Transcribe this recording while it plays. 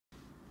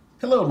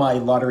Hello, my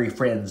lottery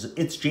friends.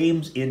 It's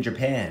James in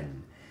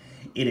Japan.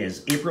 It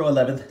is April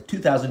 11th,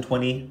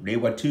 2020,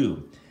 Reiwa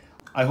 2.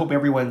 I hope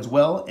everyone's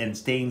well and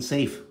staying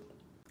safe.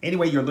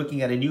 Anyway, you're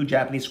looking at a new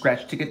Japanese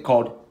scratch ticket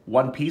called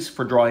One Piece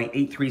for drawing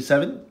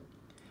 837.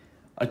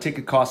 A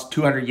ticket costs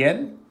 200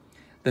 yen.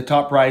 The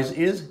top prize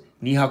is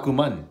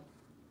Nihakuman.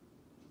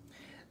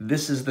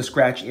 This is the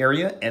scratch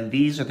area, and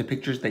these are the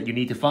pictures that you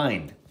need to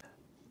find.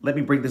 Let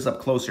me bring this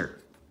up closer.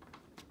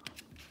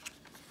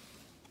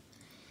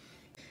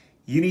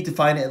 You need to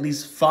find at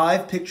least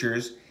 5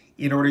 pictures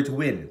in order to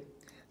win.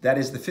 That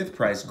is the 5th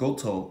prize,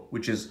 Goto,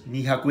 which is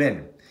 200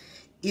 yen.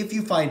 If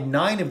you find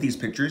 9 of these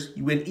pictures,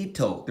 you win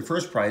Ito, the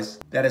 1st prize,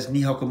 that is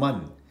 200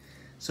 yen.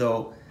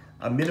 So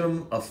a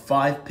minimum of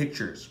 5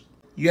 pictures.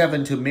 You have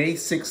until May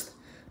 6th,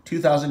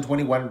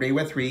 2021,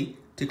 Reiwa 3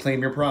 to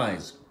claim your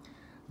prize.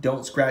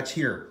 Don't scratch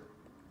here.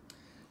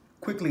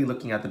 Quickly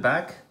looking at the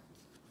back.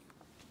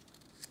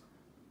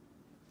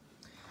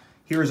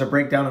 Here is a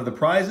breakdown of the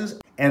prizes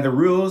and the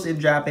rules in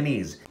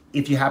Japanese.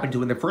 If you happen to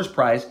win the 1st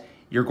prize,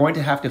 you're going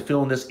to have to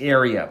fill in this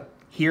area.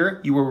 Here,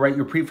 you will write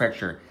your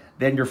prefecture,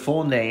 then your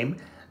full name,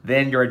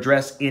 then your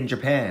address in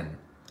Japan.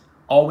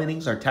 All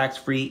winnings are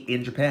tax-free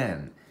in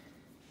Japan.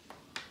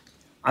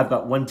 I've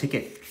got 1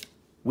 ticket.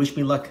 Wish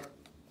me luck.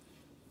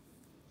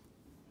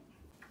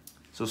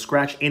 So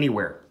scratch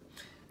anywhere.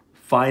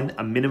 Find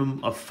a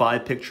minimum of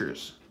 5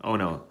 pictures. Oh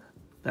no,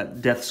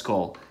 that death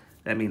skull,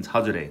 that means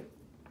Hazure.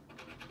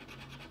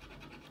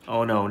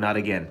 Oh no, not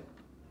again.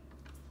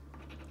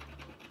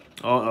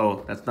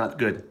 Uh-oh, that's not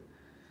good.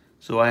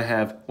 So I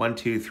have 1,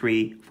 2,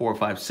 3, 4,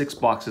 5, 6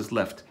 boxes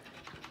left.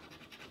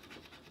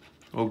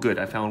 Oh good,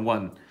 I found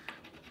 1.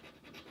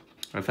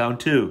 I found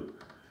 2.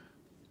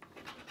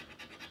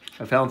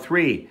 I found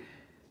 3.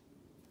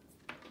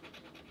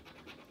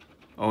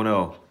 Oh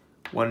no,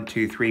 1,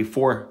 2, 3,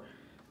 4.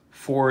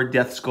 4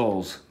 death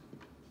skulls.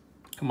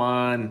 Come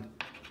on.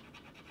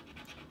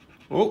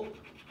 Oh.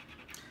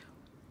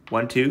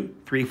 1, 2,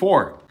 3,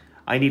 4.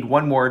 I need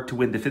 1 more to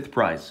win the 5th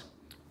prize.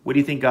 What do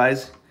you think,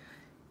 guys?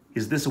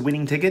 Is this a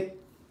winning ticket?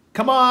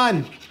 Come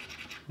on!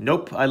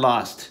 Nope, I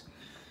lost.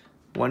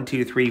 1,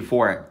 2, 3,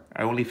 4.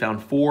 I only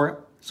found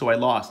 4, so I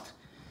lost.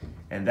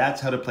 And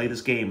that's how to play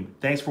this game.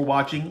 Thanks for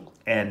watching,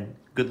 and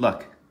good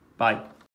luck. Bye.